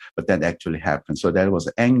event, but that actually happened. So that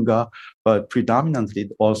was anger, but predominantly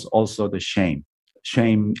it was also the shame.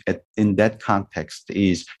 Shame in that context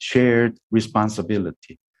is shared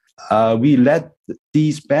responsibility. We let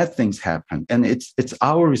these bad things happen, and it's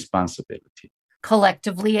our responsibility.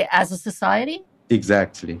 Collectively as a society?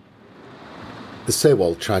 Exactly. The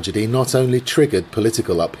Sewol tragedy not only triggered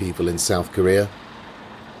political upheaval in South Korea,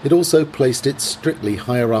 it also placed its strictly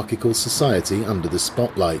hierarchical society under the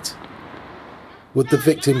spotlight. Would the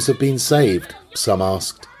victims have been saved, some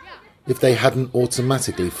asked, if they hadn't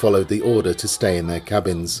automatically followed the order to stay in their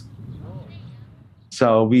cabins?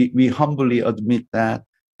 So we humbly admit that,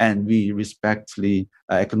 and we respectfully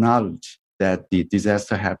acknowledge that the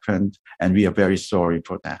disaster happened, and we are very sorry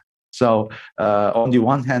for that. So on the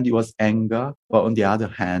one hand, it was anger, but on the other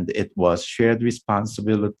hand, it was shared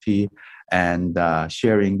responsibility and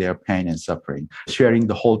sharing their pain and suffering, sharing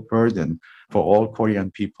the whole burden for all Korean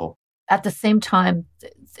people. At the same time,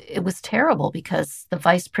 it was terrible because the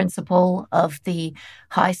vice principal of the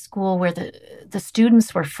high school where the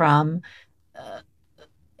students were from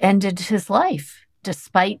ended his life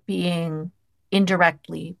despite being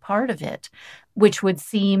indirectly part of it, which would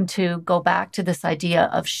seem to go back to this idea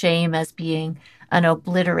of shame as being an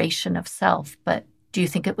obliteration of self. But do you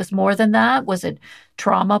think it was more than that? Was it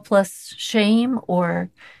trauma plus shame or?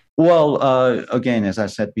 Well, again, as I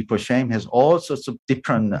said before, shame has all sorts of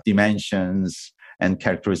different dimensions and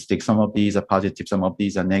characteristics. Some of these are positive, some of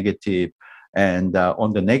these are negative. And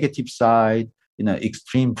on the negative side,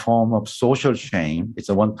 extreme form of social shame. It's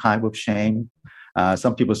a one type of shame.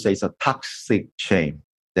 Some people say it's a toxic shame,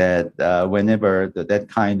 that whenever that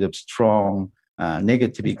kind of strong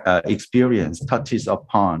negative experience touches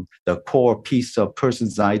upon the core piece of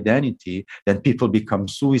person's identity, then people become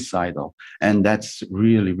suicidal. And that's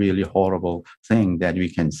really, really horrible thing that we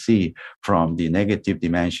can see from the negative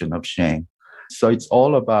dimension of shame. So it's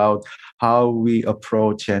all about how we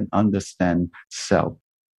approach and understand self.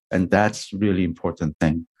 And that's really important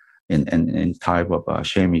thing in type of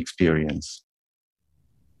shame experience.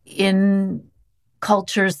 In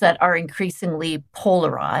cultures that are increasingly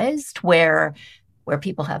polarized, where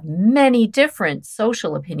people have many different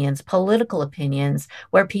social opinions, political opinions,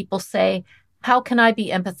 where people say, how can I be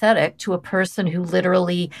empathetic to a person who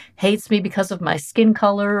literally hates me because of my skin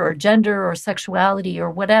color or gender or sexuality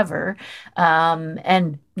or whatever?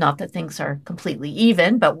 And not that things are completely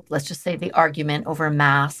even, but let's just say the argument over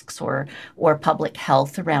masks or public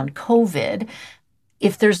health around COVID.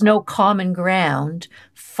 If there's no common ground,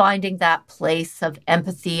 finding that place of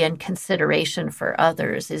empathy and consideration for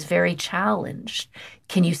others is very challenged.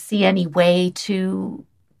 Can you see any way to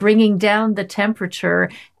bringing down the temperature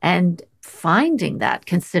and finding that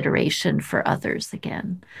consideration for others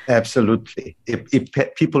again? Absolutely.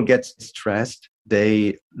 If people get stressed,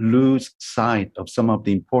 they lose sight of some of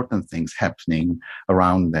the important things happening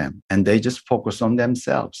around them, and they just focus on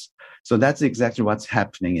themselves. So that's exactly what's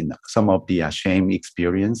happening in some of the shame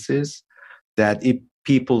experiences, that if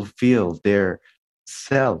people feel their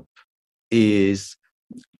self is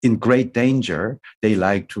in great danger, they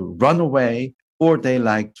like to run away or they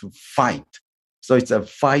like to fight. So it's a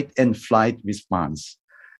fight and flight response.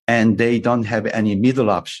 And they don't have any middle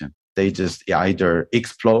option. They just either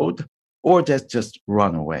explode or just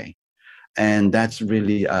run away. And that's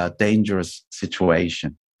really a dangerous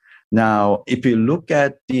situation. Now, if you look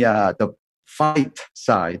at the fight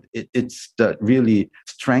side, it's the really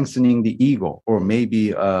strengthening the ego, or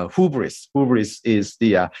maybe hubris. Hubris is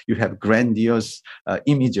you have grandiose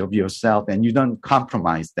image of yourself and you don't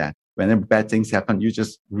compromise that. Whenever bad things happen, you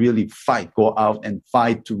just really fight, go out and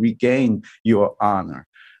fight to regain your honor.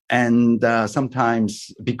 And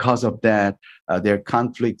sometimes because of that, there are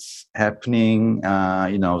conflicts happening,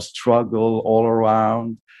 struggle all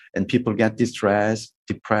around, and people get distressed,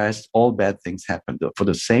 depressed, all bad things happen. For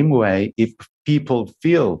the same way, if people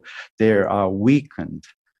feel they are weakened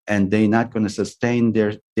and they're not going to sustain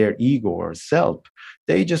their ego or self,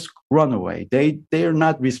 they just run away. They're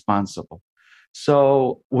not responsible.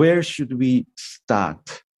 So where should we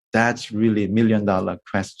start? That's really $1 million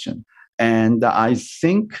question. And I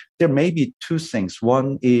think there may be two things.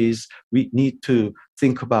 One is we need to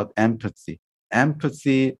think about empathy.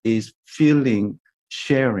 Empathy is feeling,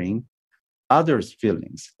 sharing others'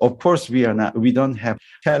 feelings. Of course, we don't have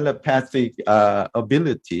telepathic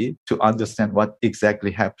ability to understand what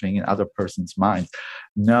exactly happening in other person's mind.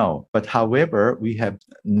 No, but however, we have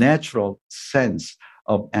natural sense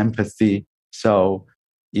of empathy. So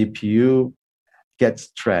if you get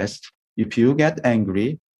stressed, if you get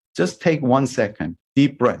angry, just take 1 second,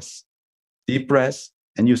 deep breath,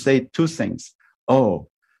 and you say two things. Oh,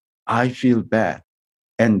 I feel bad.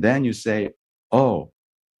 And then you say, oh,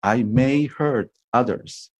 I may hurt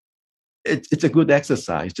others. It's a good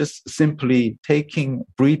exercise, just simply taking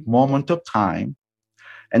a brief moment of time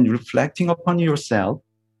and reflecting upon yourself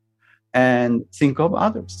and think of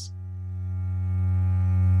others.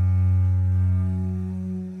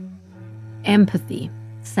 Empathy,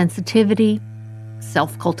 sensitivity,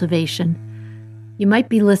 self-cultivation. You might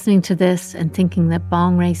be listening to this and thinking that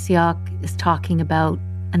Bongrae Seok is talking about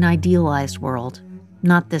an idealized world,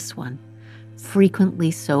 not this one,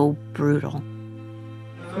 frequently so brutal.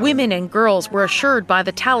 Women and girls were assured by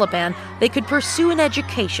the Taliban they could pursue an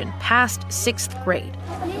education past 6th grade.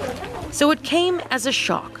 So it came as a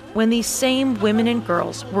shock when these same women and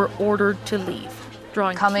girls were ordered to leave.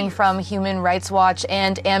 coming from Human Rights Watch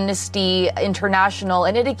and Amnesty International,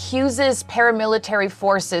 and it accuses paramilitary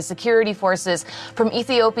forces, security forces from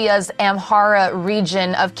Ethiopia's Amhara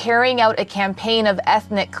region of carrying out a campaign of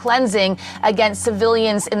ethnic cleansing against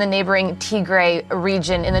civilians in the neighboring Tigray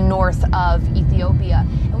region in the north of Ethiopia.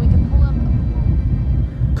 And we can pull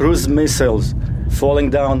up cruise missiles falling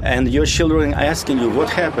down, and your children asking you what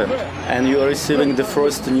happened, and you are receiving the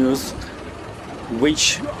first news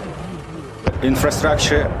which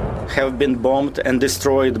infrastructure have been bombed and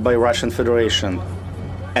destroyed by Russian Federation.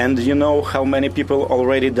 And you know how many people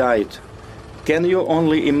already died. Can you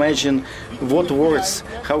only imagine what words,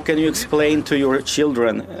 how can you explain to your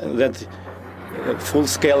children that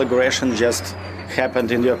full-scale aggression just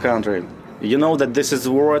happened in your country? You know that this is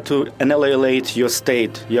war to annihilate your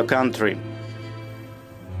state, your country.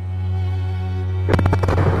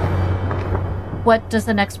 What does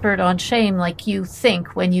an expert on shame like you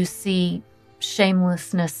think when you see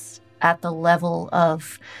shamelessness at the level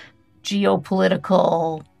of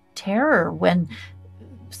geopolitical terror, when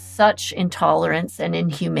such intolerance and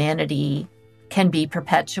inhumanity can be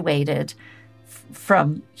perpetuated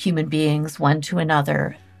from human beings one to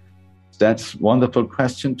another? That's a wonderful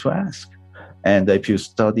question to ask. And if you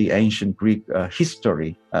study ancient Greek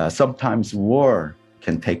history, sometimes war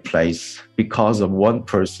can take place because of one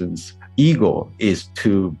person's ego is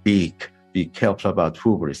too big. Be careful about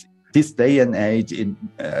hubris. This day and age,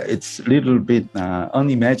 it's a little bit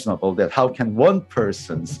unimaginable that how can one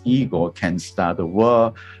person's ego can start a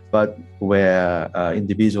war, but where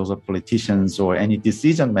individuals or politicians or any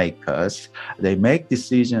decision makers, they make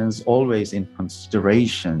decisions always in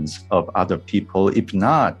considerations of other people. If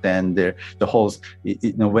not, then the whole,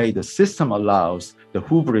 in a way, the system allows the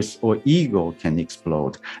hubris or ego can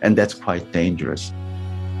explode, and that's quite dangerous.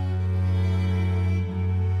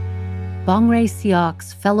 Bongrae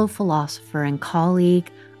Seok's fellow philosopher and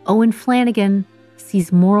colleague, Owen Flanagan,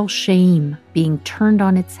 sees moral shame being turned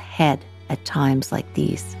on its head at times like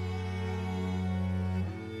these.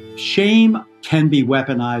 Shame can be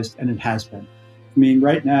weaponized, and it has been. I mean,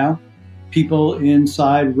 right now, people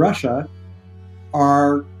inside Russia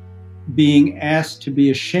are being asked to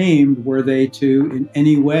be ashamed were they to, in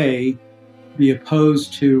any way, be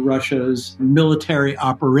opposed to Russia's military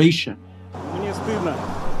operation.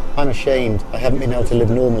 I'm ashamed. I haven't been able to live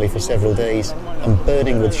normally for several days. I'm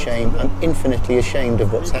burning with shame. I'm infinitely ashamed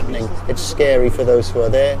of what's happening. It's scary for those who are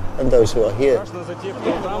there and those who are here.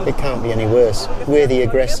 It can't be any worse. We're the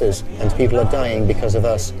aggressors, and people are dying because of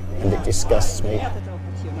us, and it disgusts me.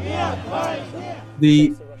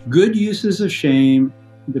 The good uses of shame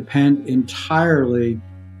depend entirely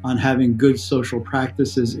on having good social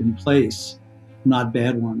practices in place, not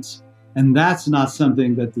bad ones. And that's not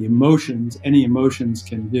something that any emotions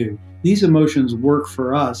can do. These emotions work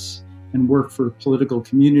for us and work for political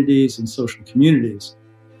communities and social communities.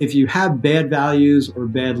 If you have bad values or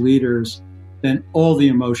bad leaders, then all the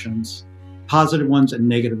emotions, positive ones and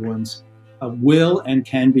negative ones, will and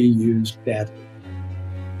can be used badly.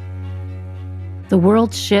 The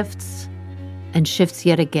world shifts and shifts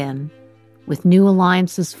yet again, with new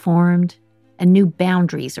alliances formed and new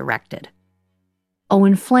boundaries erected.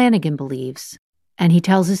 Owen Flanagan believes, and he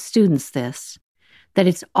tells his students this, that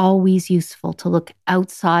it's always useful to look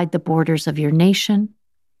outside the borders of your nation,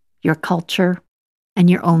 your culture, and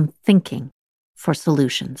your own thinking for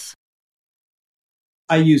solutions.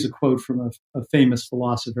 I use a quote from a famous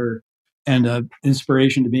philosopher and an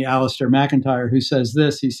inspiration to me, Alistair MacIntyre, who says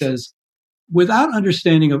this. He says, without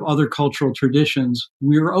understanding of other cultural traditions,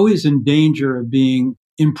 we are always in danger of being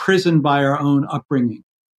imprisoned by our own upbringing,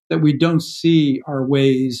 that we don't see our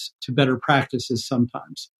ways to better practices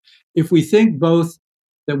sometimes. If we think both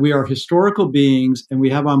that we are historical beings and we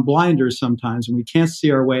have on blinders sometimes and we can't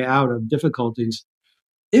see our way out of difficulties,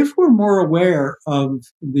 if we're more aware of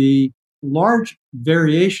the large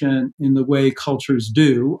variation in the way cultures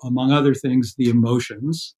do, among other things, the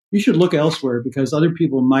emotions, you should look elsewhere, because other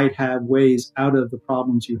people might have ways out of the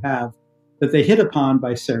problems you have that they hit upon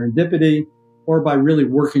by serendipity or by really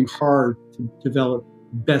working hard to develop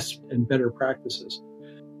best and better practices.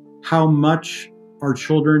 How much our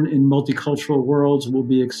children in multicultural worlds will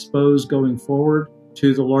be exposed going forward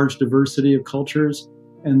to the large diversity of cultures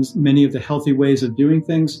and many of the healthy ways of doing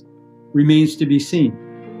things remains to be seen.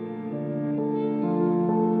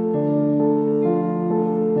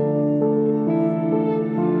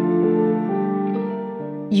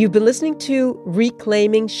 You've been listening to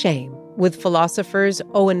Reclaiming Shame with philosophers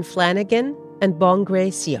Owen Flanagan and Bongrae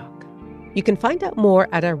Seok. You can find out more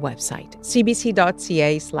at our website,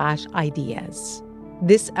 cbc.ca/ideas.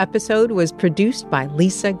 This episode was produced by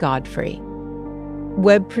Lisa Godfrey.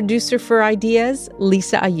 Web producer for Ideas,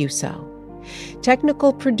 Lisa Ayuso.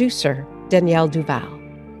 Technical producer, Danielle Duval.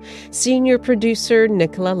 Senior producer,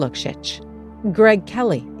 Nicola Lukšić. Greg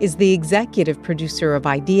Kelly is the executive producer of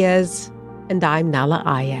Ideas, and I'm Nala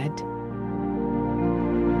Ayed.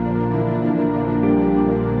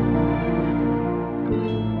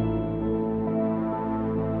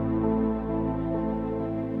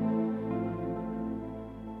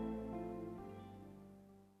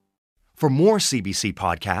 For more CBC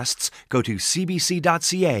podcasts, go to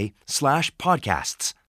cbc.ca/podcasts.